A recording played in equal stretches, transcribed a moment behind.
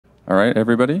All right,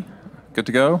 everybody, good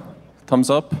to go? Thumbs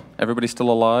up. Everybody still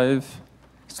alive?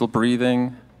 Still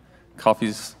breathing?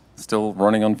 Coffee's still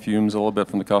running on fumes a little bit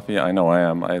from the coffee? I know I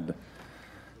am. I had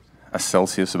a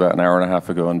Celsius about an hour and a half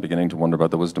ago and beginning to wonder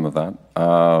about the wisdom of that.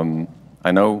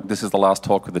 I know this is the last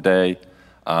talk of the day.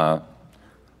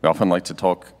 We often like to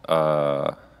talk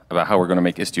about how we're going to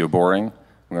make Istio boring.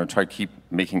 I'm going to try to keep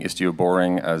making Istio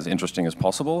boring as interesting as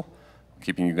possible,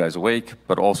 keeping you guys awake,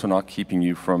 but also not keeping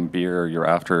you from beer, your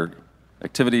after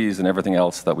activities, and everything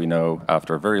else that we know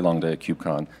after a very long day at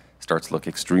KubeCon starts to look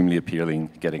extremely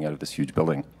appealing getting out of this huge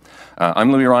building.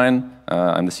 I'm Louis Ryan.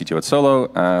 I'm the CTO at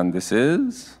Solo, and this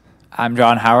is... I'm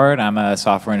John Howard. I'm a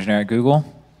software engineer at Google.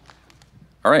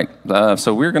 All right,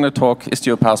 so we're going to talk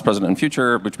Istio past, present, and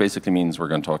future, which basically means we're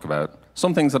going to talk about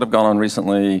some things that have gone on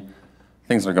recently,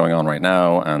 things that are going on right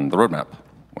now, and the roadmap.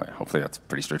 Well, hopefully that's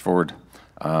pretty straightforward.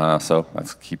 So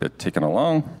let's keep it ticking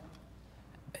along.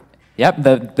 Yep,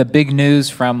 the big news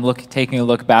from taking a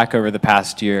look back over the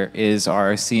past year is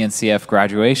our CNCF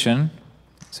graduation.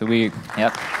 So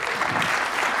yep.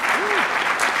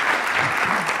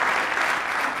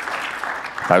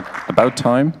 About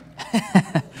time?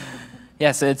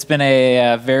 Yes, it's been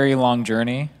a very long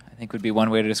journey, I think would be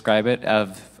one way to describe it,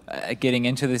 of getting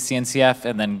into the CNCF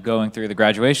and then going through the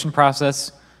graduation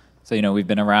process. So, we've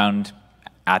been around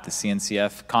at the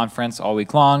CNCF conference all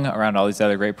week long, around all these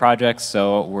other great projects.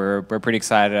 So we're pretty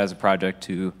excited as a project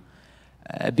to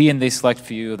be in the select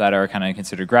few that are kind of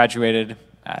considered graduated.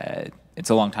 It's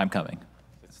a long time coming.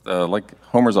 It's like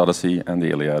Homer's Odyssey and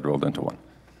the Iliad rolled into one.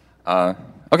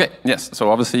 Okay, yes, so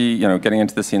obviously, getting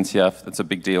into the CNCF, that's a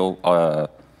big deal.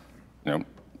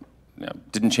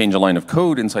 Didn't change a line of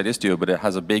code inside Istio, but it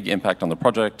has a big impact on the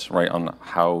project, right, on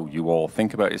how you all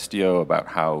think about Istio, about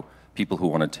how people who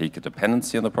want to take a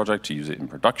dependency on the project to use it in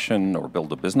production or build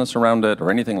a business around it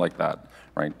or anything like that,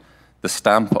 right? The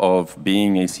stamp of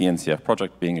being a CNCF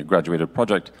project, being a graduated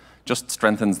project, just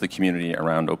strengthens the community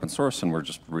around open source, and we're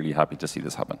just really happy to see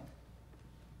this happen.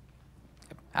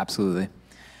 Absolutely.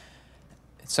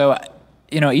 So,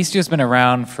 Istio's been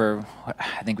around for,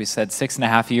 I think we said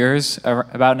 6.5 years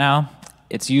about now.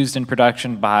 It's used in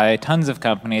production by tons of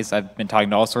companies. I've been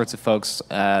talking to all sorts of folks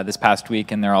this past week,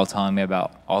 and they're all telling me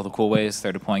about all the cool ways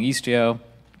they're deploying Istio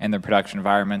in their production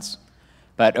environments.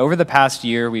 But over the past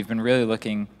year, we've been really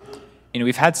looking,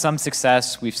 we've had some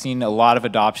success. We've seen a lot of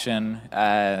adoption,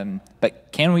 but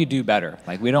can we do better?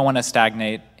 Like, we don't want to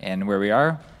stagnate in where we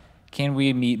are. Can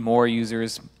we meet more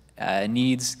users'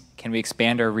 needs? Can we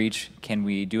expand our reach? Can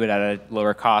we do it at a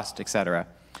lower cost, et cetera?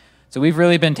 So we've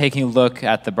really been taking a look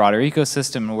at the broader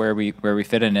ecosystem and where we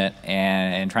fit in it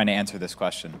and trying to answer this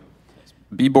question.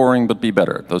 Be boring, but be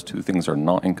better. Those two things are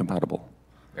not incompatible.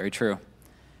 Very true.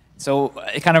 So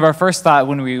kind of our first thought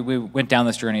when we went down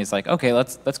this journey is like, okay,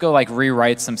 let's go like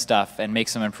rewrite some stuff and make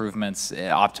some improvements,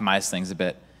 optimize things a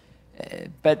bit.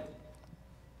 But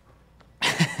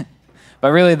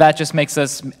really that just makes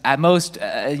us at most,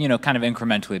 kind of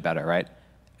incrementally better, right?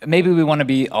 Maybe we want to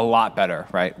be a lot better,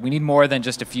 right? We need more than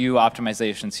just a few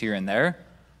optimizations here and there.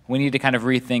 We need to kind of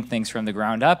rethink things from the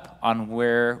ground up on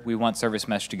where we want service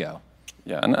mesh to go.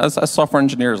 Yeah, and as software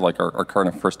engineers, like our kind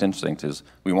of first instinct is,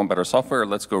 we want better software,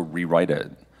 let's go rewrite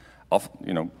it.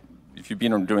 If you've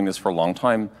been doing this for a long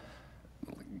time,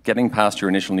 getting past your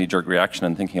initial knee-jerk reaction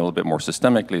and thinking a little bit more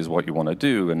systemically is what you want to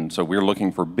do. And so we're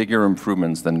looking for bigger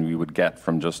improvements than we would get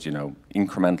from just,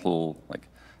 incremental, like,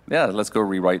 yeah, let's go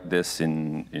rewrite this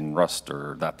in Rust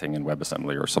or that thing in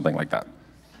WebAssembly or something like that.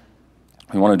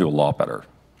 We want to do a lot better.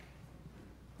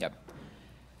 Yep.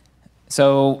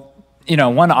 So,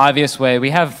 one obvious way, we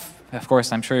have, of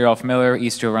course, I'm sure you're all familiar,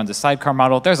 Istio runs a sidecar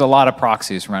model. There's a lot of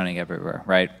proxies running everywhere,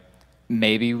 right?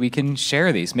 Maybe we can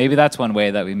share these. Maybe that's one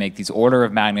way that we make these order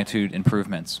of magnitude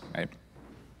improvements, right?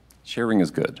 Sharing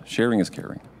is good. Sharing is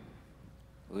caring.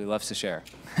 We love to share.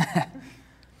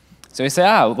 So we say,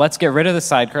 let's get rid of the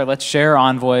sidecar, let's share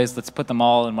envoys, let's put them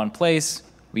all in one place.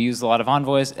 We use a lot of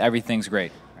envoys, everything's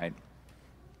great, right?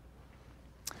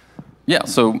 Yeah,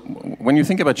 so when you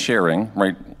think about sharing,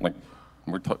 right, like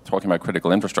we're talking about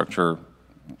critical infrastructure,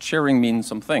 sharing means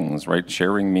some things, right?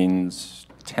 Sharing means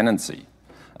tenancy.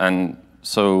 And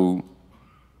so,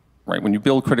 right, when you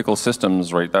build critical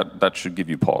systems, right, that should give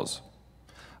you pause.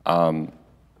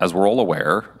 As we're all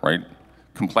aware, right,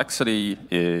 complexity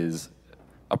is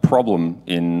a problem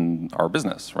in our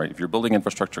business, right? If you're building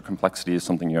infrastructure, complexity is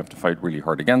something you have to fight really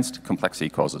hard against. Complexity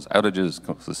causes outages,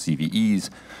 causes CVEs,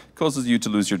 causes you to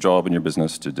lose your job and your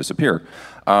business to disappear.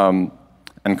 And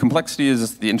complexity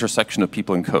is the intersection of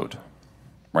people and code,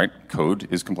 right? Code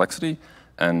is complexity,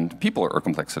 and people are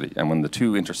complexity. And when the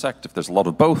two intersect, if there's a lot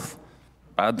of both,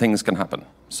 bad things can happen.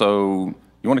 So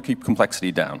you want to keep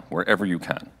complexity down wherever you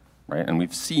can, right? And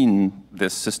we've seen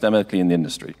this systemically in the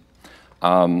industry.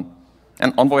 And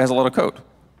Envoy has a lot of code.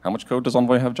 How much code does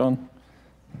Envoy have, John?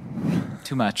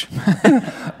 Too much.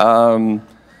 And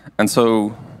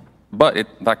so, but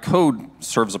that code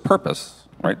serves a purpose,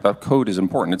 right? That code is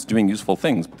important. It's doing useful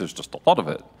things, but there's just a lot of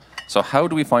it. So how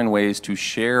do we find ways to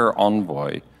share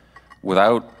Envoy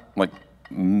without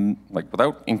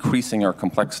without increasing our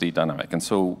complexity dynamic? And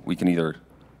so we can either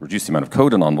reduce the amount of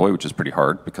code in Envoy, which is pretty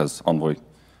hard because Envoy,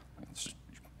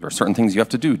 there are certain things you have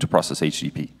to do to process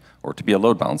HTTP or to be a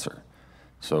load balancer.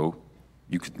 So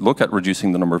you could look at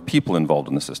reducing the number of people involved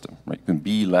in the system, right? You can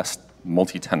be less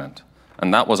multi-tenant.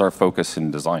 And that was our focus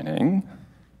in designing.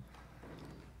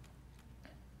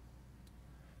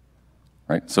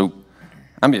 Right? So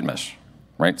ambient mesh,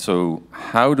 right? So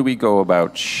how do we go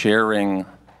about sharing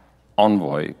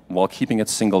Envoy while keeping it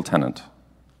single tenant?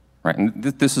 Right? And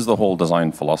this is the whole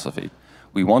design philosophy.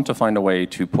 We want to find a way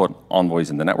to put envoys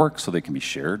in the network so they can be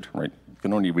shared, right? You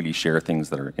can only really share things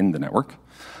that are in the network.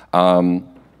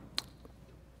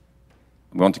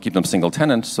 We want to keep them single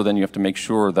tenant, so then you have to make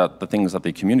sure that the things that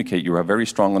they communicate, you have a very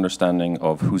strong understanding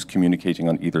of who's communicating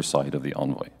on either side of the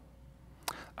envoy.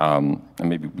 And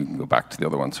maybe we can go back to the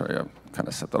other one. Sorry, I kind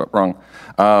of set that up wrong.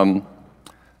 And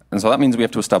so that means we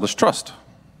have to establish trust.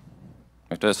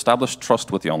 We have to establish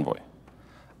trust with the envoy.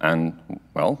 And,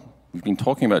 well, we've been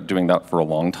talking about doing that for a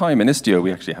long time. In Istio,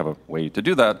 we actually have a way to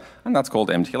do that, and that's called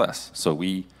MTLS. So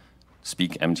we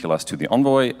speak MTLS to the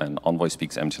envoy, and envoy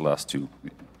speaks MTLS to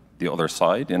the other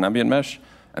side in ambient mesh.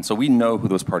 And so we know who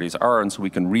those parties are, and so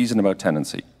we can reason about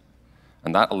tenancy.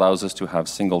 And that allows us to have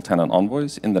single tenant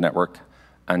envoys in the network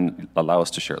and allow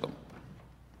us to share them.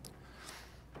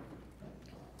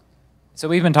 So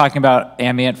we've been talking about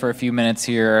ambient for a few minutes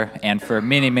here and for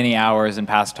many, many hours in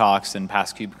past talks and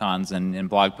past KubeCons and in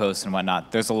blog posts and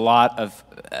whatnot. There's a lot of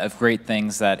great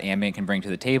things that ambient can bring to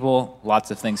the table,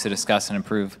 lots of things to discuss and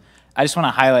improve. I just want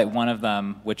to highlight one of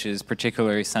them, which is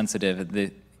particularly sensitive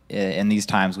in these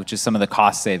times, which is some of the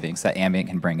cost savings that ambient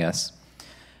can bring us.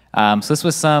 So this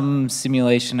was some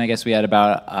simulation. I guess we had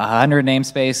about 100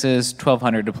 namespaces,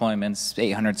 1,200 deployments,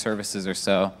 800 services or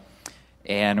so.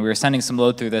 And we were sending some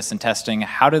load through this and testing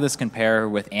how did this compare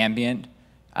with ambient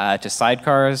to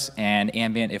sidecars and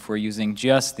ambient if we're using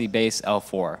just the base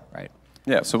L4, right?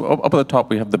 Yeah, so up at the top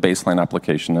we have the baseline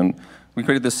application, and we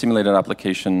created this simulated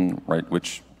application, right,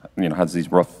 which has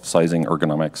these rough sizing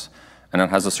ergonomics, and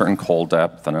it has a certain call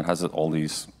depth, and it has all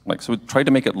these, so we tried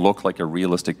to make it look like a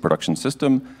realistic production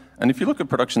system. And if you look at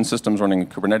production systems running in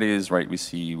Kubernetes, right, we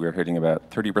see we're hitting about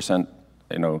 30%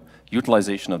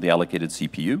 utilization of the allocated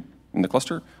CPU in the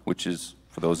cluster, which is,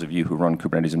 for those of you who run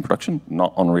Kubernetes in production,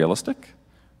 not unrealistic,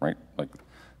 right?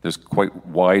 There's quite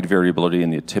wide variability in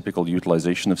the typical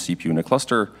utilization of CPU in a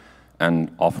cluster,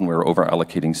 and often we're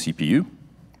over-allocating CPU,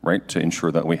 right, to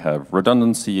ensure that we have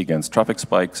redundancy against traffic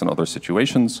spikes and other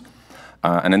situations.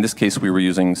 And in this case, we were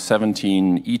using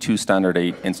 17 E2 standard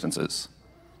 8 instances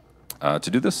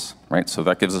to do this, right? So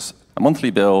that gives us a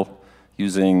monthly bill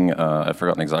using, I've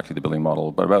forgotten exactly the billing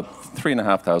model, but about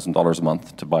 $3,500 a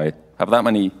month to have that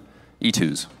many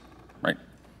E2s, right?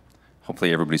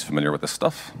 Hopefully everybody's familiar with this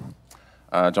stuff.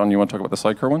 John, you want to talk about the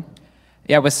sidecar one?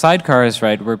 Yeah, with sidecars,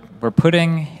 right, we're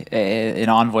putting an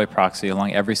Envoy proxy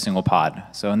along every single pod.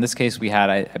 So in this case, we had,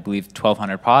 I believe,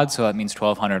 1,200 pods, so that means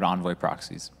 1,200 Envoy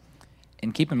proxies.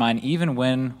 And keep in mind, even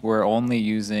when we're only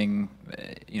using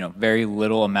very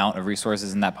little amount of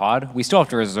resources in that pod, we still have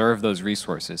to reserve those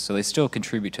resources, so they still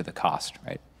contribute to the cost,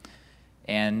 right?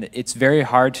 And it's very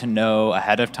hard to know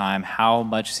ahead of time how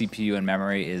much CPU and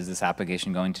memory is this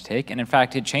application going to take. And in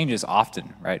fact, it changes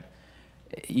often, right?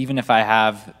 Even if I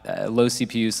have low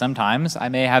CPU sometimes, I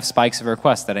may have spikes of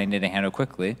requests that I need to handle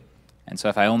quickly. And so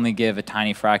if I only give a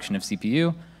tiny fraction of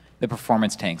CPU, the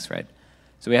performance tanks, right?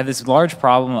 So we have this large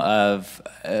problem of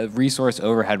resource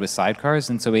overhead with sidecars,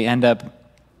 and so we end up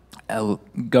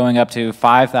going up to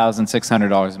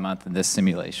 $5,600 a month in this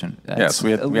simulation. That's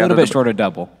a little bit short of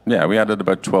double. Yeah, we added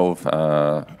about 12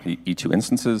 E2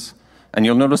 instances. And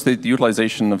you'll notice that the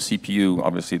utilization of CPU,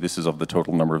 obviously this is of the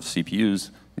total number of CPUs,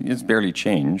 it's barely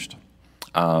changed.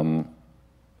 And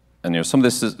some of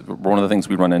this is one of the things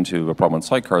we run into a problem with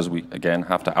sidecars. We, again,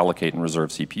 have to allocate and reserve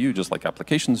CPU just like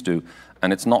applications do.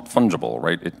 And it's not fungible,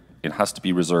 right? It has to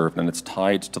be reserved, and it's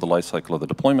tied to the lifecycle of the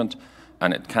deployment,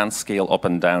 and it can't scale up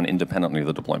and down independently of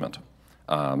the deployment.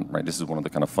 Right? This is one of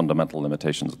the kind of fundamental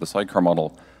limitations of the sidecar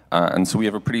model. And so we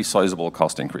have a pretty sizable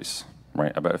cost increase,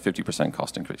 right? About a 50%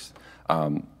 cost increase.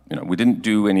 We didn't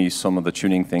do some of the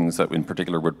tuning things that in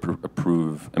particular would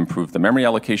improve the memory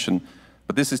allocation.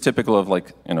 But this is typical of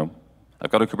I've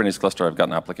got a Kubernetes cluster, I've got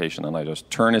an application, and I just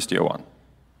turn Istio on.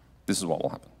 This is what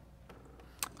will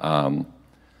happen.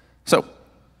 So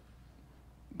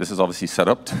this is obviously set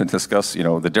up to discuss,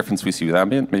 the difference we see with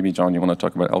ambient. Maybe, John, you want to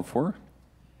talk about L4?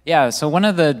 Yeah, so one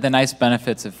of the nice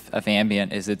benefits of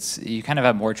ambient is you kind of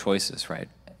have more choices, right?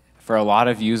 For a lot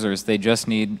of users, they just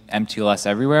need MTLS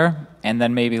everywhere, and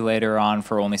then maybe later on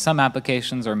for only some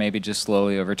applications, or maybe just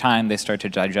slowly over time, they start to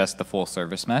digest the full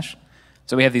service mesh.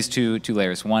 So we have these two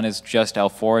layers. One is just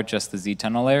L4, just the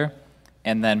Z-tunnel layer,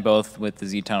 and then both with the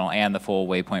Z-tunnel and the full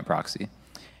waypoint proxy.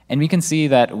 And we can see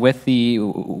that with the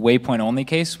waypoint-only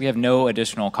case, we have no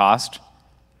additional cost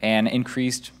and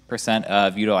increased %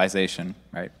 of utilization,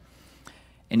 right?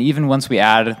 And even once we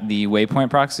add the waypoint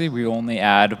proxy, we only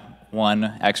add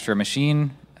one extra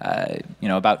machine,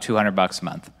 about $200 a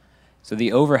month. So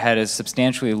the overhead is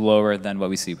substantially lower than what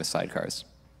we see with sidecars.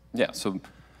 Yeah, so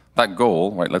that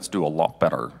goal, right, let's do a lot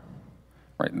better,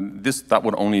 right? That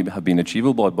would only have been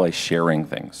achievable by sharing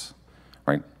things,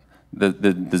 right?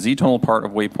 The Z-tunnel part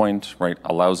of Waypoint, right,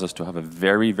 allows us to have a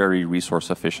very, very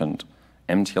resource-efficient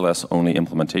MTLS-only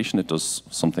implementation. It does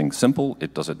something simple,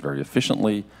 it does it very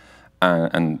efficiently,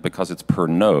 and because it's per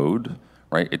node,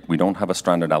 right, we don't have a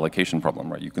stranded allocation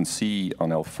problem, right? You can see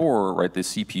on L4, right, the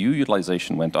CPU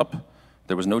utilization went up.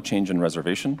 There was no change in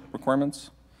reservation requirements,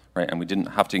 right, and we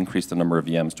didn't have to increase the number of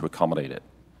VMs to accommodate it,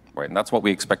 right? And that's what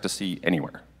we expect to see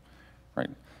anywhere, right?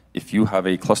 If you have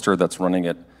a cluster that's running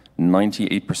at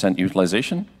 98%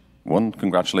 utilization, one,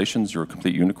 congratulations, you're a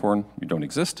complete unicorn, you don't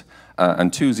exist,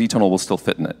 and two, Z-tunnel will still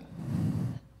fit in it.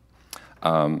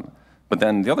 But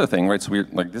then the other thing, right, so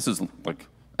this is like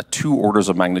a 2 orders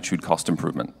of magnitude cost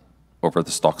improvement over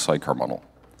the stock sidecar model.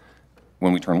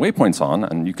 When we turn waypoints on,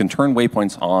 and you can turn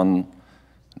waypoints on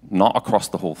not across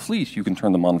the whole fleet, you can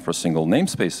turn them on for a single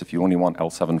namespace if you only want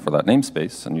L7 for that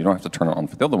namespace, and you don't have to turn it on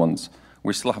for the other ones,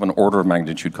 we still have an order of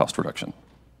magnitude cost reduction.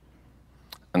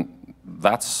 And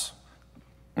that's,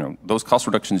 those cost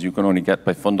reductions you can only get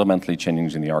by fundamentally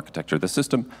changing the architecture of the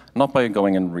system, not by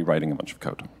going and rewriting a bunch of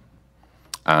code.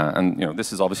 And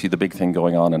this is obviously the big thing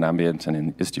going on in ambient and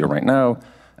in Istio right now,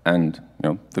 and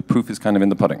the proof is kind of in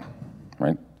the pudding,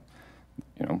 right?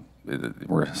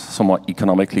 We're somewhat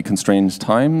economically constrained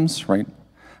times, right?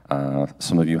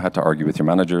 Some of you had to argue with your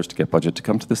managers to get budget to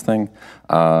come to this thing.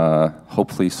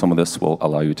 Hopefully some of this will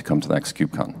allow you to come to the next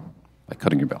KubeCon by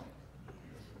cutting your bill.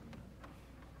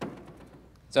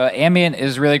 So ambient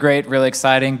is really great, really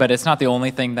exciting, but it's not the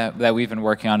only thing that we've been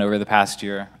working on over the past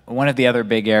year. One of the other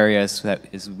big areas that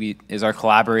is our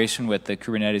collaboration with the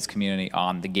Kubernetes community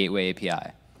on the Gateway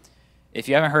API. If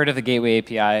you haven't heard of the Gateway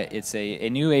API, it's a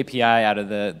new API out of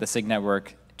the SIG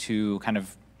network to kind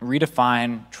of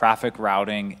redefine traffic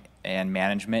routing and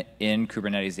management in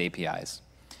Kubernetes APIs.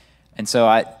 And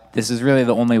so this is really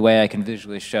the only way I can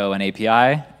visually show an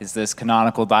API, is this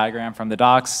canonical diagram from the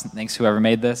docs. Thanks whoever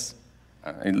made this.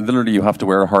 Literally, you have to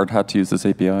wear a hard hat to use this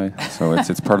API, so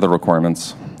it's part of the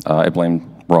requirements. I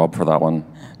blame Rob for that one.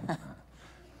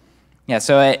 Yeah,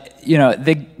 so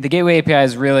the Gateway API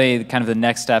is really kind of the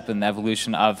next step in the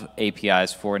evolution of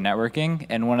APIs for networking,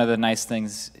 and one of the nice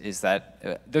things is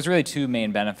that there's really 2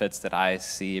 main benefits that I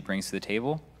see it brings to the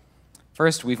table.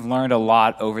 First, we've learned a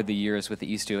lot over the years with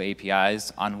the Istio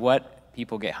APIs on what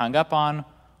people get hung up on,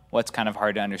 what's kind of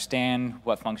hard to understand,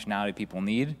 what functionality people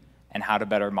need, and how to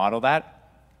better model that.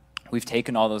 We've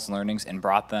taken all those learnings and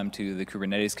brought them to the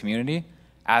Kubernetes community,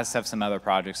 as have some other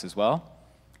projects as well.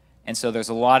 And so there's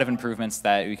a lot of improvements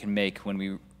that we can make when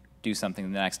we do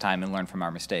something the next time and learn from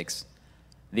our mistakes.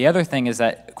 The other thing is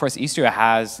that, of course, Istio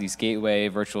has these gateway,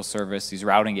 virtual service, these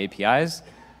routing APIs,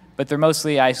 but they're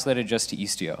mostly isolated just to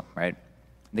Istio, right?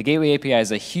 The Gateway API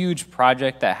is a huge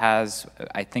project that has,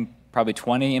 I think, probably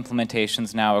 20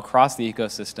 implementations now across the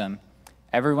ecosystem.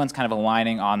 Everyone's kind of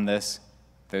aligning on this.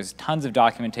 There's tons of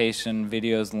documentation,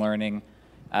 videos, learning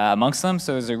amongst them.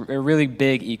 So there's a really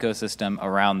big ecosystem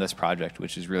around this project,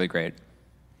 which is really great.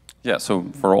 Yeah, so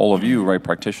for all of you, right,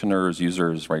 practitioners,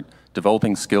 users, right,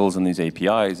 developing skills in these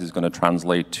APIs is going to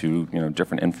translate to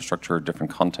different infrastructure,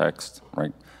 different contexts,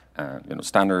 right?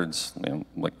 Standards,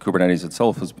 like Kubernetes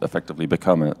itself has effectively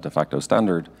become a de facto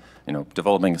standard.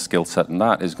 Developing a skill set in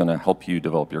that is going to help you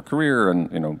develop your career,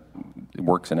 and it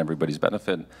works in everybody's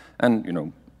benefit.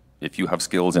 And if you have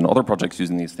skills in other projects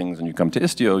using these things and you come to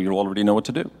Istio, you'll already know what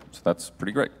to do. So that's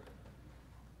pretty great.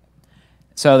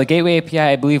 So the Gateway API,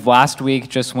 I believe last week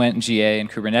just went GA in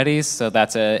Kubernetes, so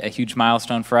that's a huge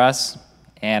milestone for us,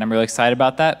 and I'm really excited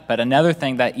about that. But another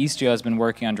thing that Istio has been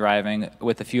working on driving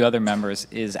with a few other members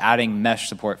is adding mesh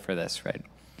support for this, right?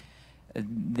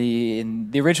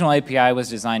 The original API was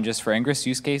designed just for Ingress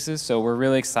use cases, so we're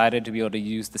really excited to be able to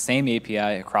use the same API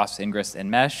across Ingress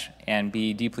and Mesh and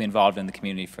be deeply involved in the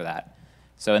community for that.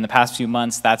 So in the past few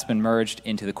months, that's been merged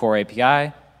into the core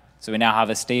API. So we now have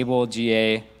a stable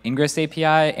GA Ingress API,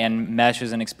 and Mesh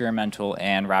is an experimental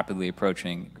and rapidly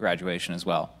approaching graduation as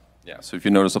well. Yeah, so if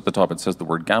you notice up the top, it says the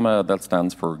word Gamma. That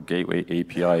stands for Gateway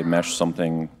API Mesh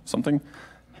something something.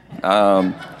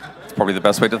 It's probably the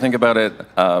best way to think about it,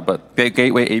 but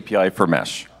Gateway API for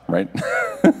Mesh, right?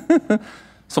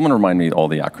 Someone remind me all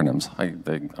the acronyms.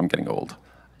 I'm getting old.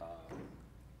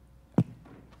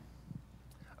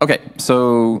 Okay,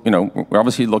 so we're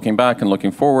obviously looking back and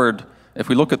looking forward. If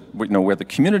we look at where the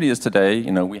community is today,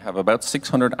 we have about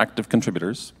 600 active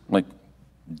contributors, like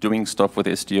doing stuff with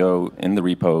Istio in the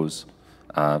repos,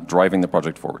 driving the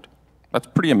project forward. That's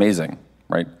pretty amazing,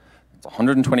 right? It's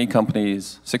 120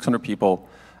 companies, 600 people,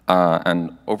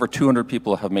 and over 200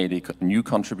 people have made a new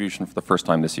contribution for the first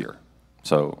time this year.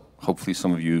 So hopefully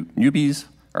some of you newbies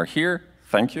are here.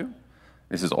 Thank you.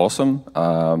 This is awesome.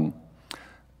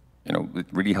 It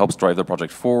really helps drive the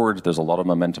project forward. There's a lot of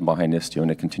momentum behind Istio, and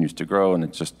it continues to grow, and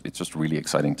it's just really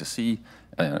exciting to see,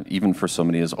 even for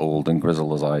somebody as old and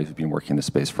grizzled as I, who've been working in this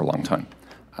space for a long time.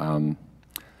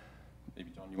 Maybe,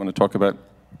 John, you want to talk about?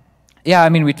 Yeah, I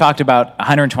mean, we talked about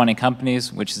 120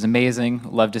 companies, which is amazing.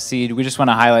 Love to see. We just want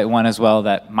to highlight one as well,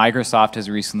 that Microsoft has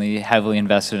recently heavily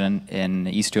invested in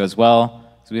Istio as well.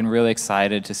 So we've been really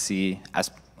excited to see, as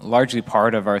largely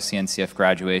part of our CNCF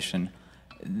graduation,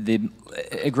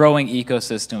 a growing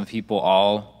ecosystem of people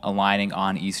all aligning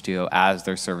on Istio as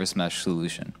their service mesh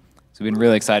solution. So we've been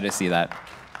really excited to see that.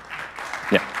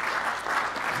 Yeah.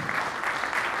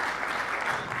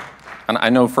 And I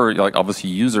know for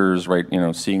obviously users, right,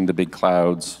 seeing the big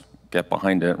clouds get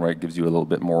behind it, right, gives you a little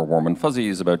bit more warm and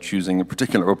fuzzies about choosing a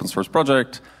particular open source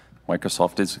project.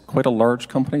 Microsoft is quite a large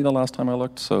company the last time I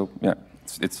looked, so yeah,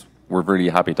 we're really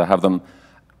happy to have them.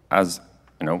 As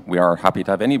we are happy to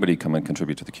have anybody come and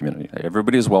contribute to the community.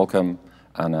 Everybody is welcome,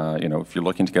 and if you're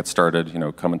looking to get started,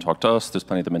 come and talk to us. There's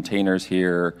plenty of the maintainers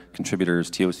here, contributors,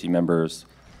 TOC members.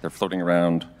 They're floating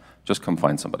around. Just come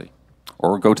find somebody.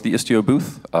 Or go to the Istio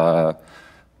booth,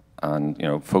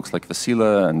 and folks like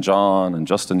Vasila and John and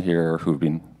Justin here, who've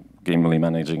been gamely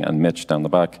managing, and Mitch down the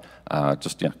back,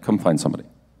 come find somebody.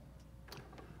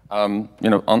 On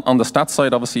the stats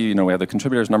side, obviously, we have the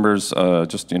contributors numbers,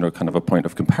 kind of a point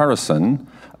of comparison.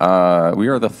 We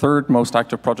are the third most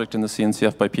active project in the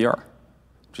CNCF by PR,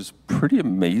 which is pretty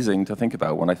amazing to think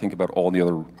about when I think about all the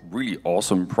other really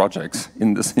awesome projects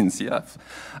in the CNCF.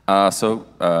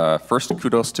 First,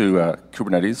 kudos to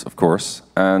Kubernetes, of course,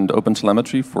 and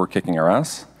OpenTelemetry for kicking our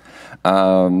ass.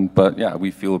 But yeah,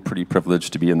 we feel pretty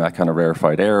privileged to be in that kind of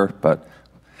rarefied air, but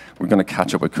we're going to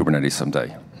catch up with Kubernetes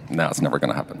someday. No, it's never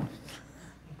going to happen.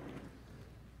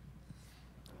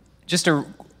 Just a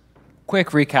quick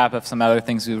recap of some other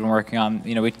things we've been working on.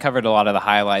 We covered a lot of the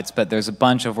highlights, but there's a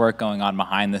bunch of work going on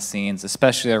behind the scenes,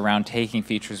 especially around taking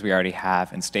features we already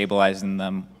have and stabilizing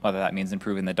them, whether that means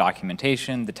improving the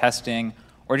documentation, the testing,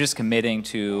 or just committing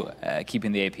to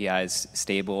keeping the APIs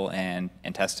stable and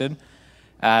tested.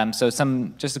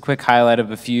 Just a quick highlight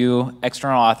of a few.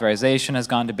 External authorization has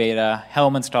gone to beta.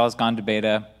 Helm install has gone to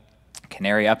beta.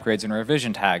 Canary upgrades and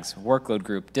revision tags, workload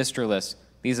group, distro list,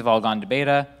 these have all gone to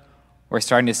beta. We're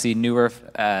starting to see newer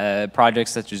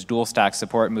projects such as dual stack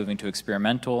support moving to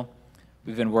experimental.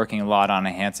 We've been working a lot on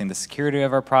enhancing the security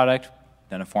of our product,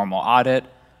 done a formal audit.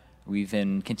 We've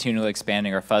been continually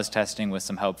expanding our fuzz testing with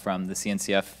some help from the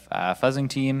CNCF fuzzing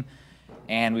team.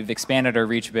 And we've expanded our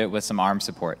reach a bit with some ARM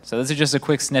support. So this is just a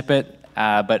quick snippet,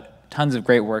 but tons of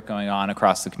great work going on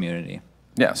across the community.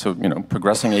 Yeah, so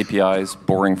progressing APIs,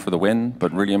 boring for the win,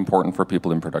 but really important for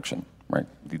people in production, right?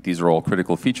 These are all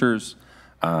critical features,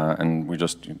 and we're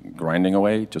just grinding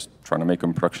away, just trying to make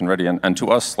them production ready. And to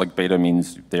us, beta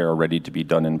means they are ready to be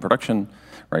done in production,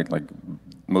 right?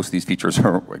 Most of these features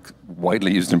are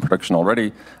widely used in production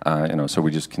already, so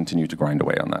we just continue to grind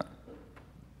away on that.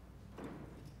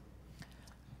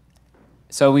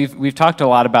 So we've talked a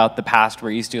lot about the past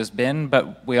where Istio's been,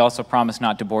 but we also promise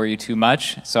not to bore you too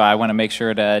much. So I want to make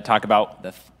sure to talk about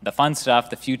the fun stuff,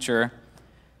 the future.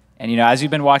 And as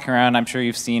you've been walking around, I'm sure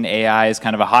you've seen AI as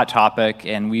kind of a hot topic,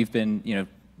 and we've been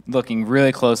looking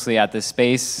really closely at this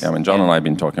space. Yeah, I mean, John and I have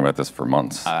been talking about this for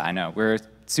months. I know. We're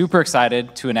super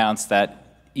excited to announce that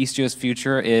Istio's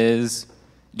future is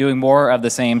doing more of the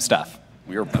same stuff.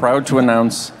 We are proud to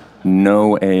announce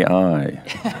no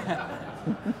AI.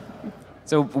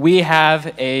 So we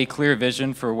have a clear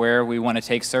vision for where we want to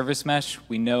take service mesh.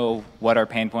 We know what our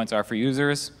pain points are for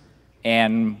users,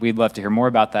 and we'd love to hear more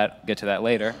about that, get to that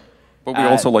later. But we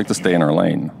also like to stay in our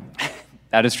lane.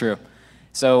 That is true.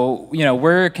 So,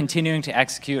 we're continuing to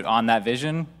execute on that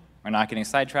vision. We're not getting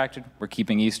sidetracked. We're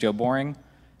keeping Istio boring.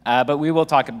 But we will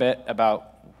talk a bit about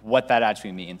what that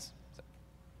actually means.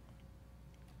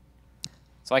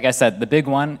 So like I said, the big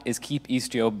one is keep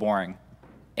Istio boring.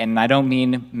 And I don't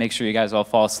mean make sure you guys all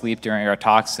fall asleep during our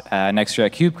talks next year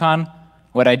at KubeCon.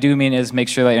 What I do mean is make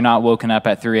sure that you're not woken up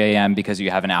at 3 a.m. because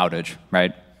you have an outage,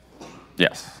 right?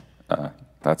 Yes.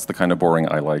 That's the kind of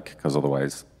boring I like, because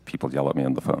otherwise people yell at me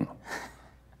on the phone.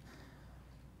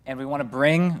 And we want to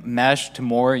bring mesh to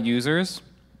more users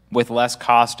with less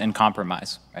cost and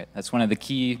compromise, right? That's one of the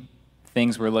key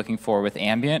things we're looking for with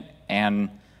ambient. And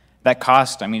that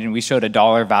cost, I mean, we showed a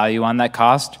dollar value on that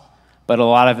cost, but a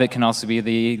lot of it can also be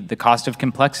the cost of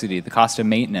complexity, the cost of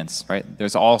maintenance, right?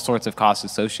 There's all sorts of costs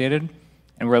associated,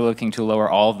 and we're looking to lower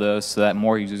all of those so that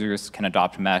more users can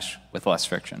adopt mesh with less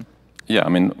friction. Yeah, I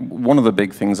mean, one of the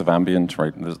big things of ambient,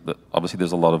 right, obviously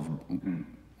there's a lot of,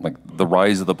 like, the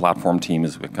rise of the platform team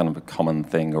is kind of a common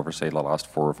thing over, say, the last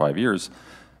 4 or 5 years.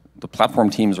 The platform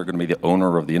teams are going to be the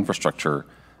owner of the infrastructure,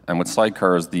 and with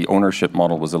sidecars, the ownership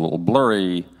model was a little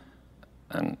blurry,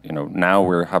 and now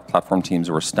we have platform teams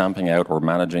who are stamping out or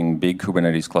managing big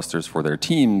Kubernetes clusters for their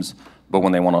teams, but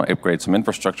when they want to upgrade some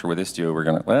infrastructure with Istio, we're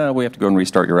going to, well, we have to go and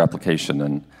restart your application,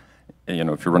 and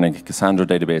if you're running a Cassandra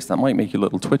database, that might make you a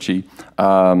little twitchy.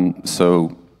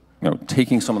 So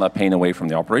taking some of that pain away from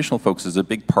the operational folks is a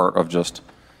big part of just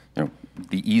the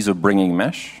ease of bringing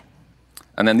mesh.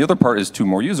 And then the other part is to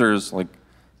more users, like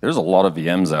there's a lot of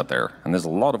VMs out there, and there's a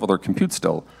lot of other compute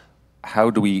still. How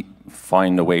do we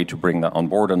find a way to bring that on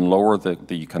board and lower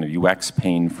the kind of UX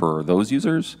pain for those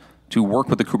users to work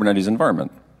with the Kubernetes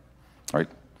environment, right?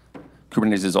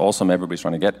 Kubernetes is awesome. Everybody's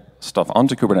trying to get stuff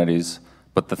onto Kubernetes,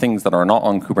 but the things that are not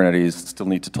on Kubernetes still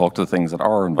need to talk to the things that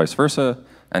are, and vice versa.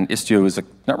 And Istio is a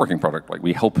networking product. Like,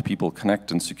 we help people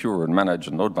connect and secure and manage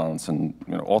and load balance and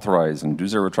authorize and do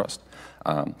zero trust.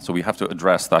 So we have to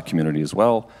address that community as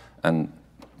well. And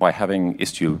by having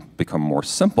Istio become more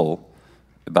simple,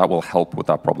 that will help with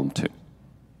that problem too,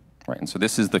 right? And so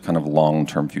this is the kind of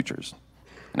long-term futures.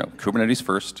 Kubernetes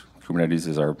first. Kubernetes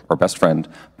is our best friend,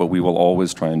 but we will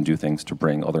always try and do things to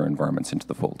bring other environments into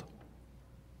the fold.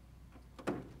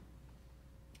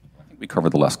 I think we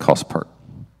covered the less cost part.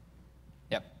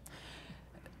 Yep.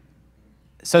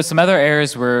 So some other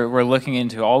areas we're looking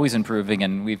into always improving,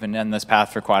 and we've been on this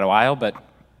path for quite a while, but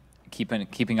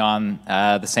keeping on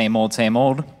the same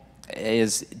old,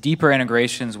 is deeper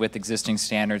integrations with existing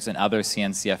standards and other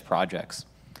CNCF projects.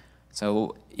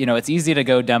 So, it's easy to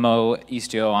go demo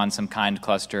Istio on some kind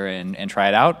cluster and try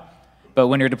it out, but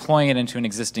when you're deploying it into an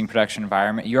existing production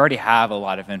environment, you already have a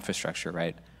lot of infrastructure,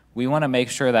 right? We want to make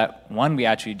sure that, one, we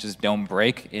actually just don't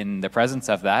break in the presence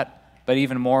of that, but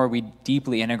even more, we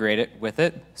deeply integrate it with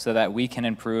it so that we can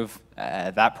improve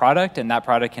that product, and that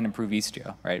product can improve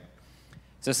Istio, right?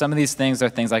 So some of these things are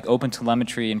things like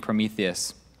OpenTelemetry and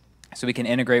Prometheus. So we can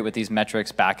integrate with these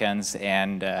metrics, backends,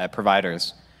 and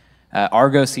providers.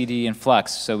 Argo CD and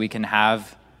Flux, so we can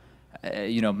have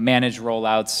manage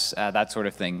rollouts, that sort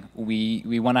of thing.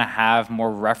 We want to have more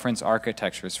reference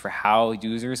architectures for how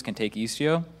users can take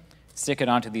Istio, stick it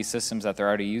onto these systems that they're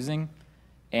already using,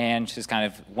 and just kind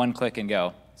of one click and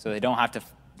go. So they don't have to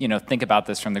think about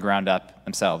this from the ground up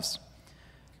themselves.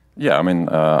 Yeah, I mean,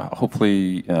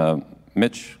 hopefully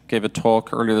Mitch gave a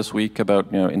talk earlier this week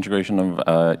about integration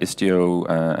of Istio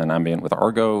and Ambient with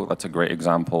Argo. That's a great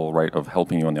example, right, of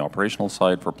helping you on the operational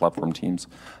side for platform teams.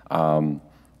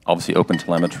 Obviously,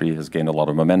 OpenTelemetry has gained a lot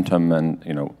of momentum,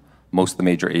 and most of the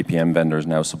major APM vendors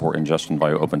now support ingestion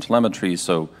via OpenTelemetry.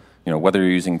 So whether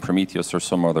you're using Prometheus or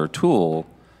some other tool,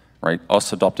 right,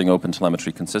 us adopting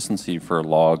OpenTelemetry consistency for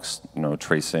logs,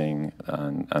 tracing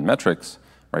and metrics,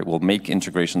 right, will make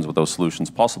integrations with those solutions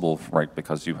possible, right,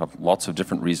 because you have lots of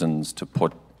different reasons to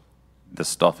put this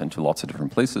stuff into lots of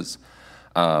different places.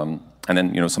 And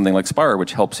then something like Spire,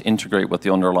 which helps integrate with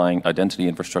the underlying identity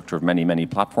infrastructure of many, many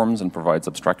platforms and provides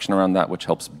abstraction around that, which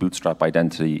helps bootstrap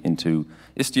identity into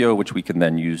Istio, which we can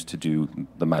then use to do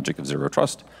the magic of zero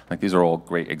trust. Like, these are all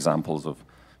great examples of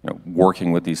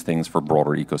working with these things for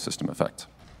broader ecosystem effect.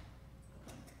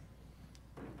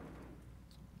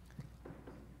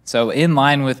 So in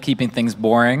line with keeping things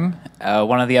boring,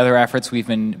 one of the other efforts we've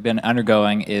been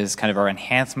undergoing is kind of our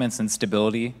enhancements and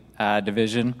stability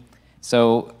division.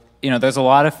 So there's a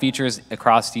lot of features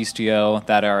across Istio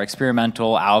that are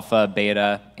experimental, alpha,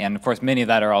 beta, and of course many of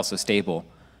that are also stable.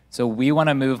 So we want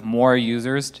to move more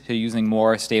users to using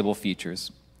more stable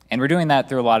features. And we're doing that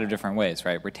through a lot of different ways,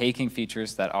 right? We're taking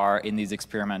features that are in these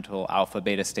experimental alpha,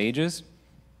 beta stages,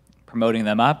 promoting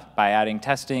them up by adding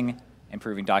testing,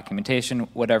 improving documentation,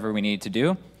 whatever we need to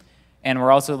do. And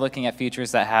we're also looking at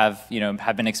features that have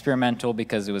been experimental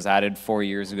because it was added 4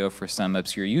 years ago for some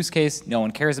obscure use case. No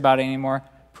one cares about it anymore.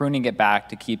 Pruning it back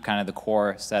to keep kind of the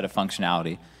core set of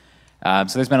functionality.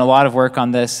 So there's been a lot of work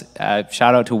on this.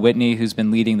 Shout out to Whitney, who's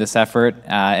been leading this effort,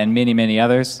 and many, many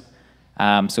others.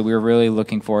 So we're really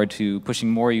looking forward to pushing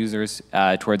more users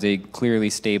towards a clearly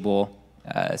stable,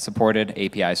 supported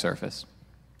API surface.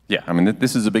 Yeah, I mean,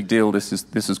 this is a big deal. This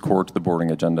is core to the boarding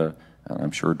agenda, and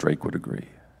I'm sure Drake would agree.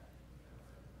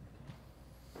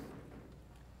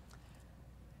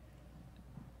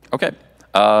 Okay,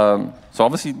 so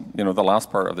obviously, the last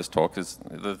part of this talk is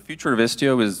the future of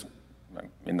Istio is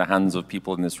in the hands of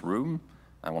people in this room.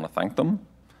 I want to thank them.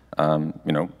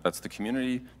 That's the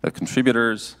community, the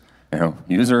contributors,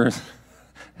 users,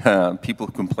 people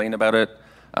who complain about it.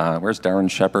 Where's Darren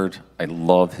Shepherd? I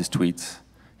love his tweets.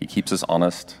 He keeps us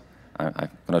honest. I'm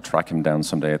going to track him down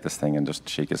someday at this thing and just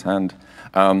shake his hand.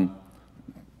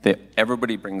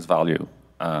 Everybody brings value,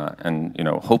 and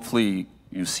hopefully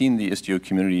you've seen the Istio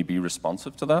community be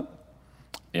responsive to that.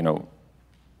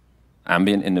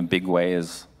 Ambient in a big way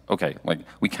is, okay, like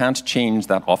we can't change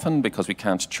that often because we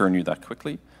can't churn you that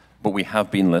quickly, but we have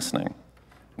been listening.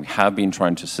 We have been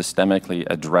trying to systemically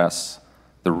address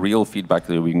the real feedback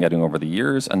that we've been getting over the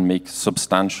years and make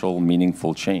substantial,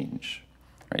 meaningful change.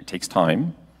 Right? It takes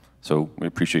time, so we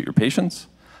appreciate your patience.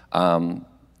 And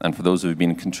for those who have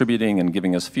been contributing and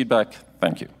giving us feedback,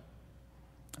 thank you.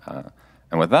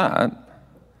 And with that,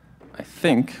 I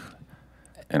think,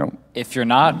 if you're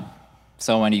not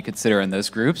someone you consider in those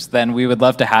groups, then we would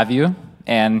love to have you.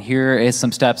 And here is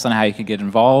some steps on how you can get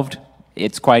involved.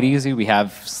 It's quite easy. We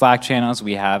have Slack channels.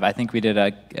 I think we did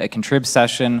a contrib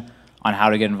session on how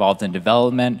to get involved in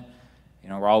development.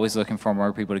 We're always looking for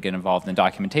more people to get involved in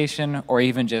documentation, or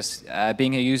even just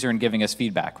being a user and giving us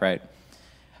feedback, right?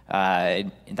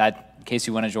 In that case,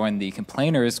 you want to join the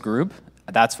complainers group,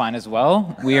 that's fine as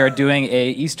well. We are doing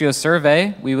a Istio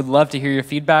survey. We would love to hear your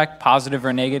feedback, positive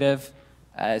or negative.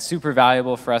 Super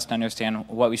valuable for us to understand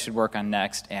what we should work on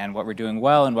next and what we're doing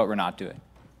well and what we're not doing.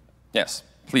 Yes,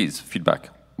 please, feedback.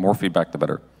 More feedback, the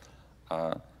better.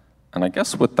 And I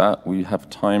guess with that, we have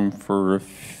time for a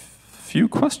few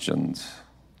questions.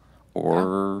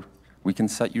 Or we can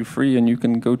set you free and you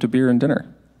can go to beer and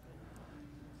dinner.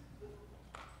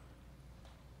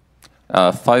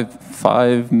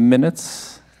 5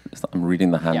 minutes. I'm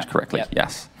reading the hand correctly. Yeah.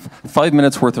 Yes. 5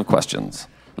 minutes worth of questions.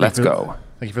 Let's go.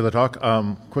 Thank you for the talk.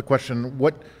 Quick question.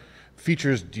 What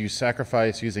features do you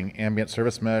sacrifice using ambient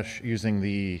service mesh, using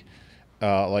the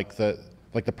like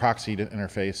the proxy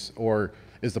interface, or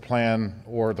is the plan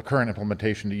or the current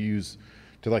implementation to use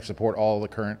to support all the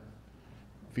current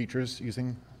features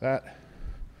using that?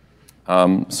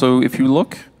 So if you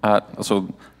look at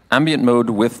ambient mode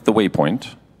with the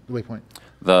waypoint,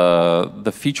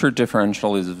 the feature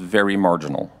differential is very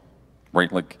marginal,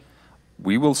 right? Like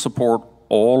we will support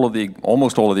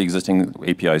almost all of the existing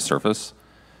API surface.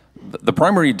 The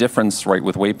primary difference, right,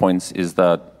 with waypoints is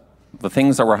that the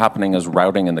things that were happening as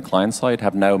routing in the client side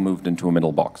have now moved into a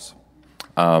middle box.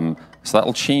 So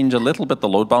that'll change a little bit the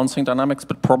load balancing dynamics,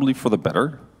 but probably for the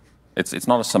better. It's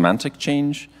not a semantic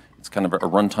change. It's kind of a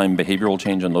runtime behavioral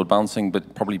change in load balancing,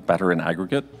 but probably better in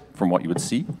aggregate from what you would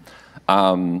see.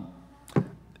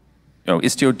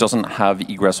 Istio doesn't have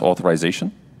egress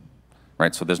authorization,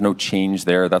 right? So there's no change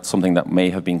there. That's something that may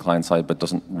have been client-side, but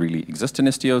doesn't really exist in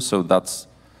Istio, so that's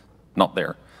not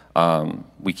there.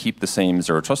 We keep the same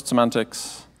zero-trust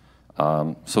semantics.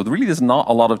 So really there's not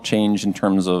a lot of change in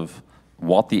terms of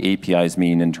what the APIs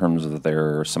mean in terms of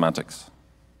their semantics.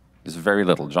 There's very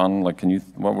little. John, can you,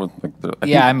 what was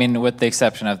I mean, with the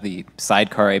exception of the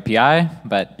sidecar API,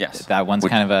 but yes, that one's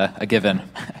kind of a given.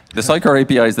 The sidecar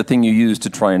API is the thing you use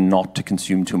to try and not to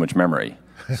consume too much memory.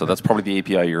 So that's probably the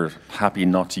API you're happy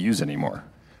not to use anymore.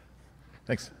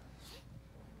 Thanks.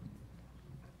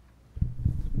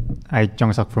 Hi,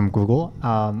 Jung-Suk from Google.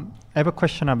 I have a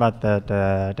question about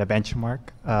the benchmark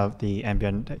of the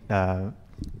ambient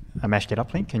mesh data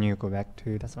plane. Can you go back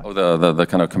to that slide? Oh, the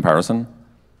kind of comparison?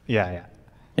 Yeah.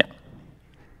 Yeah.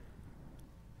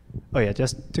 Oh yeah,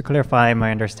 just to clarify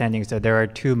my understanding, so there are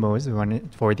two modes, one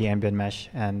for the ambient mesh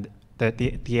and the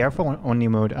Airflow only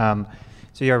mode.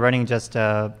 So you're running just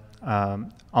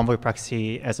Envoy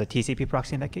proxy as a TCP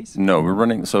proxy in that case? No, we're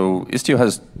running, so Istio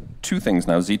has two things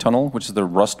now, ztunnel, which is the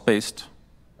Rust-based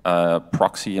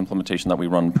proxy implementation that we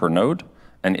run per node,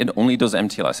 and it only does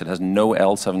MTLS. It has no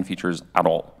L7 features at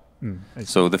all.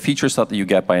 So the feature set that you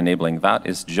get by enabling that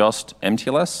is just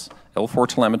MTLS, L4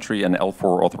 telemetry, and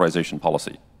L4 authorization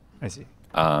policy. I see.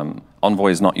 Envoy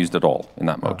is not used at all in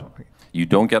that mode. Oh, okay. You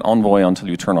don't get Envoy until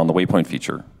you turn on the waypoint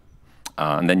feature,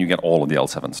 and then you get all of the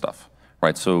L7 stuff,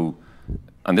 right? So,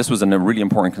 and this was a really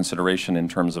important consideration in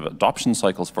terms of adoption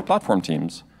cycles for platform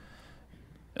teams.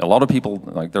 A lot of people,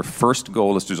 like their first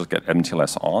goal is to just get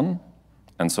MTLS on,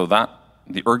 and so that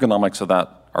the ergonomics of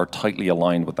that are tightly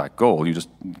aligned with that goal. You just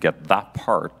get that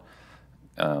part.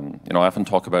 I often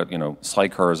talk about,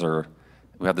 sidecars are,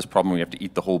 we have this problem, we have to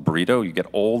eat the whole burrito. You get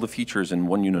all the features in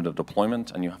one unit of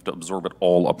deployment, and you have to absorb it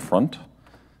all up front.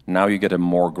 Now you get a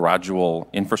more gradual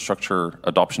infrastructure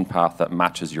adoption path that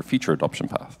matches your feature adoption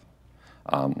path.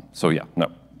 So yeah,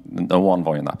 no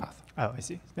Envoy in that path. Oh, I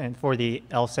see. And for the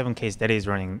L7 case, that is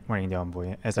running the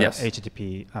Envoy as a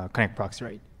HTTP connect proxy,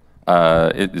 right?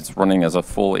 It's running as a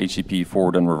full HTTP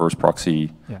forward and reverse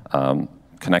proxy,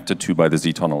 connected to by the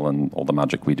Z-tunnel and all the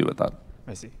magic we do with that.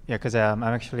 I see. Yeah, because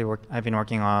I've been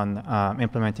working on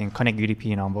implementing Connect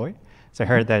UDP in Envoy. So I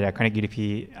heard that Connect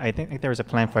UDP, I think there was a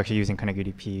plan for actually using Connect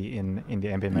UDP in the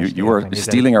ambient mesh. You are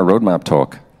stealing our roadmap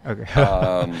talk. Okay.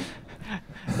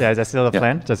 Yeah, is that still the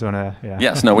plan? Just want to, yeah.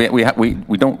 Yes, no,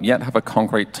 we don't yet have a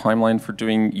concrete timeline for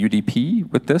doing UDP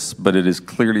with this, but it is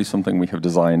clearly something we have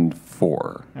designed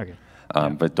for. Okay.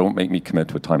 But don't make me commit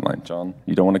to a timeline. John,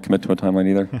 you don't want to commit to a timeline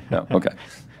either? No, okay.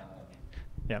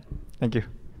 Yeah, thank you.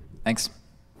 Thanks.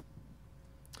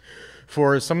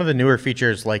 For some of the newer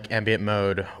features like ambient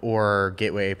mode or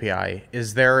gateway API,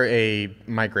 is there a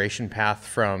migration path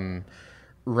from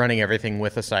running everything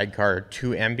with a sidecar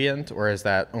to ambient, or is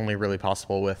that only really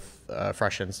possible with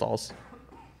fresh installs?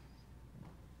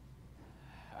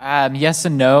 Yes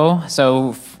and no.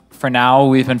 So for now,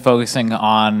 we've been focusing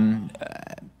on,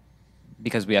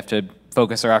 because we have to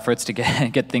focus our efforts to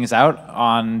get things out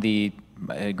on the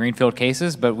greenfield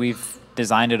cases, but we've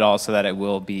designed it all so that it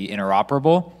will be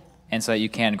interoperable, and so that you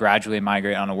can gradually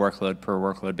migrate on a workload per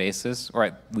workload basis, or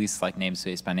at least like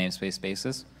namespace by namespace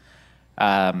basis.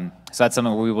 So that's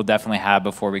something we will definitely have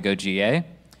before we go GA.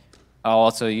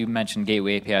 Also, you mentioned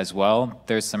Gateway API as well.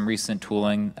 There's some recent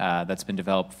tooling that's been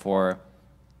developed for,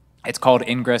 it's called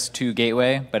Ingress to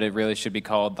Gateway, but it really should be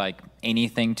called like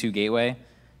anything to Gateway,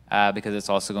 because it's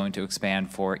also going to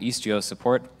expand for Istio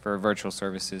support for virtual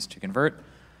services to convert.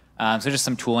 So just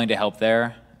some tooling to help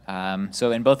there.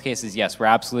 So in both cases, yes, we're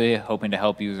absolutely hoping to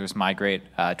help users migrate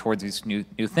towards these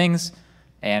new things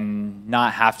and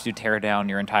not have to tear down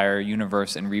your entire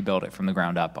universe and rebuild it from the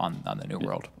ground up on the new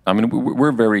world. I mean,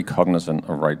 we're very cognizant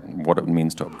of what it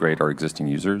means to upgrade our existing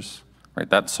users. Right,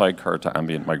 that sidecar to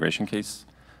ambient migration case,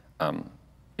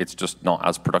 it's just not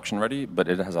as production ready, but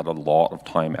it has had a lot of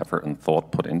time, effort, and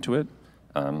thought put into it.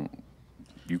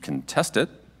 You can test it.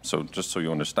 So just so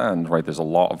you understand, right, there's a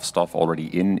lot of stuff already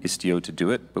in Istio to do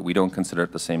it, but we don't consider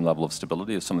it the same level of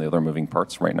stability as some of the other moving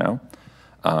parts right now.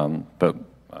 But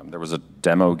there was a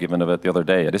demo given of it the other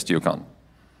day at IstioCon,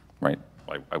 right?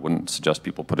 I wouldn't suggest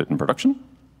people put it in production.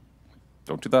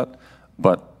 Don't do that.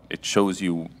 But it shows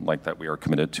you like that we are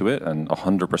committed to it, and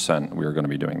 100% we are going to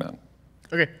be doing that.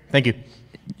 Okay, thank you.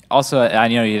 Also, I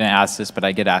know you didn't ask this, but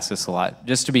I get asked this a lot.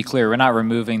 Just to be clear, we're not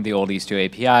removing the old Istio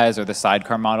APIs or the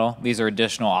sidecar model. These are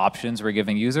additional options we're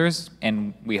giving users,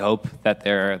 and we hope that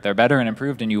they're better and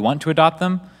improved and you want to adopt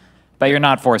them, but you're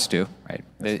not forced to, right?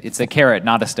 It's a carrot,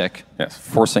 not a stick. Yes,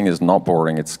 forcing is not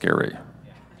boring, it's scary.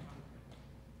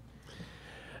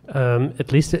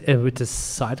 At least with the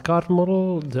sidecar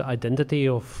model, the identity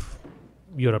of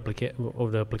your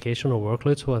the application or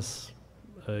workloads was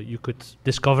you could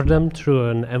discover them through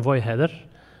an Envoy header.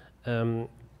 In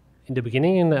the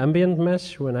beginning, in the ambient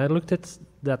mesh, when I looked at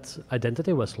that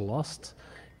identity was lost.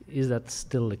 Is that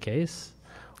still the case?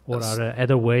 Or are there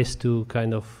other ways to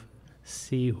kind of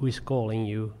see who is calling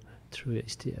you through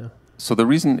Istio? So the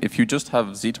reason, if you just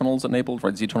have Z-tunnels enabled,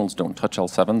 right, Z-tunnels don't touch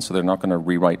L7, so they're not going to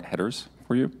rewrite headers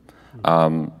for you.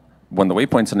 When the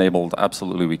waypoint's enabled,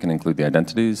 absolutely we can include the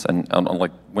identities. And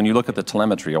like when you look at the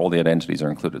telemetry, all the identities are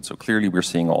included. So clearly we're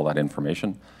seeing all that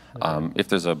information. Okay. If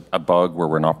there's a bug where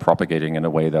we're not propagating in a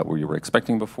way that we were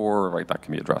expecting before, right, that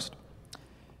can be addressed.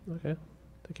 Okay,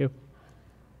 thank you.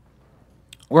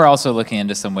 We're also looking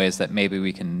into some ways that maybe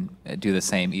we can do the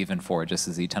same even for just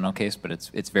the Z-tunnel case, but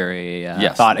it's very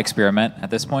thought experiment at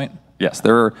this point. Yes,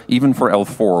 there are, even for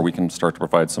L4, we can start to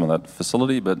provide some of that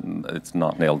facility, but it's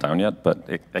not nailed down yet, but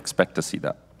expect to see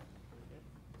that.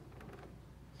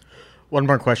 One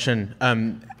more question.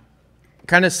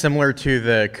 Kind of similar to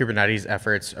the Kubernetes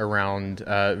efforts around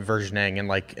versioning and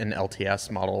like an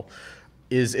LTS model,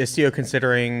 is Istio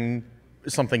considering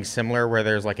something similar where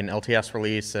there's like an LTS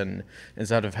release and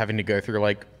instead of having to go through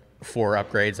like 4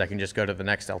 upgrades, I can just go to the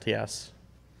next LTS?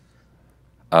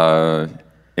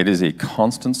 It is a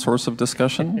constant source of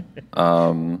discussion.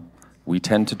 we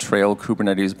tend to trail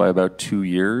Kubernetes by about 2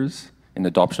 years in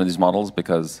adoption of these models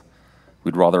because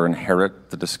we'd rather inherit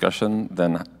the discussion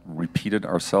than repeat it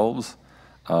ourselves.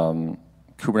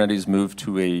 Kubernetes moved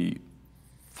to a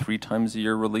 3 times a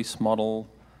year release model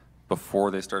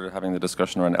before they started having the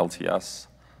discussion around LTS.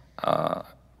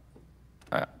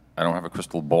 I don't have a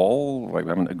crystal ball, like, we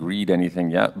haven't agreed anything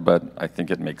yet, but I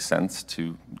think it makes sense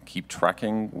to keep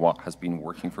tracking what has been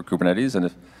working for Kubernetes,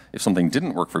 and if something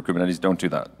didn't work for Kubernetes, don't do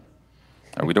that.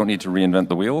 We don't need to reinvent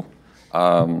the wheel.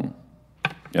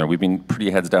 We've been pretty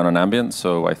heads down on ambient,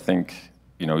 so I think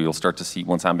you'll start to see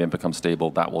once ambient becomes stable,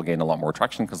 that will gain a lot more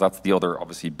traction, because that's the other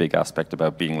obviously big aspect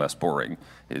about being less boring,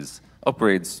 is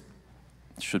upgrades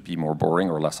should be more boring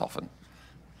or less often.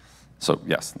 So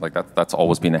yes, like that's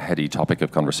always been a heady topic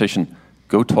of conversation.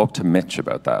 Go talk to Mitch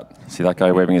about that. See that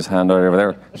guy waving his hand over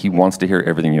there? He wants to hear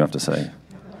everything you have to say.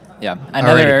 Yeah,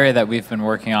 another area that we've been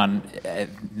working on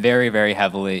very, very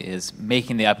heavily is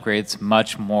making the upgrades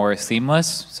much more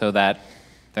seamless so that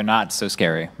they're not so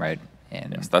scary, right?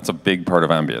 And yes, that's a big part of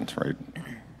ambient, right?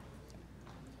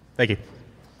 Thank you.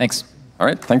 Thanks. All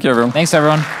right, thank you, everyone. Thanks,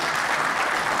 everyone.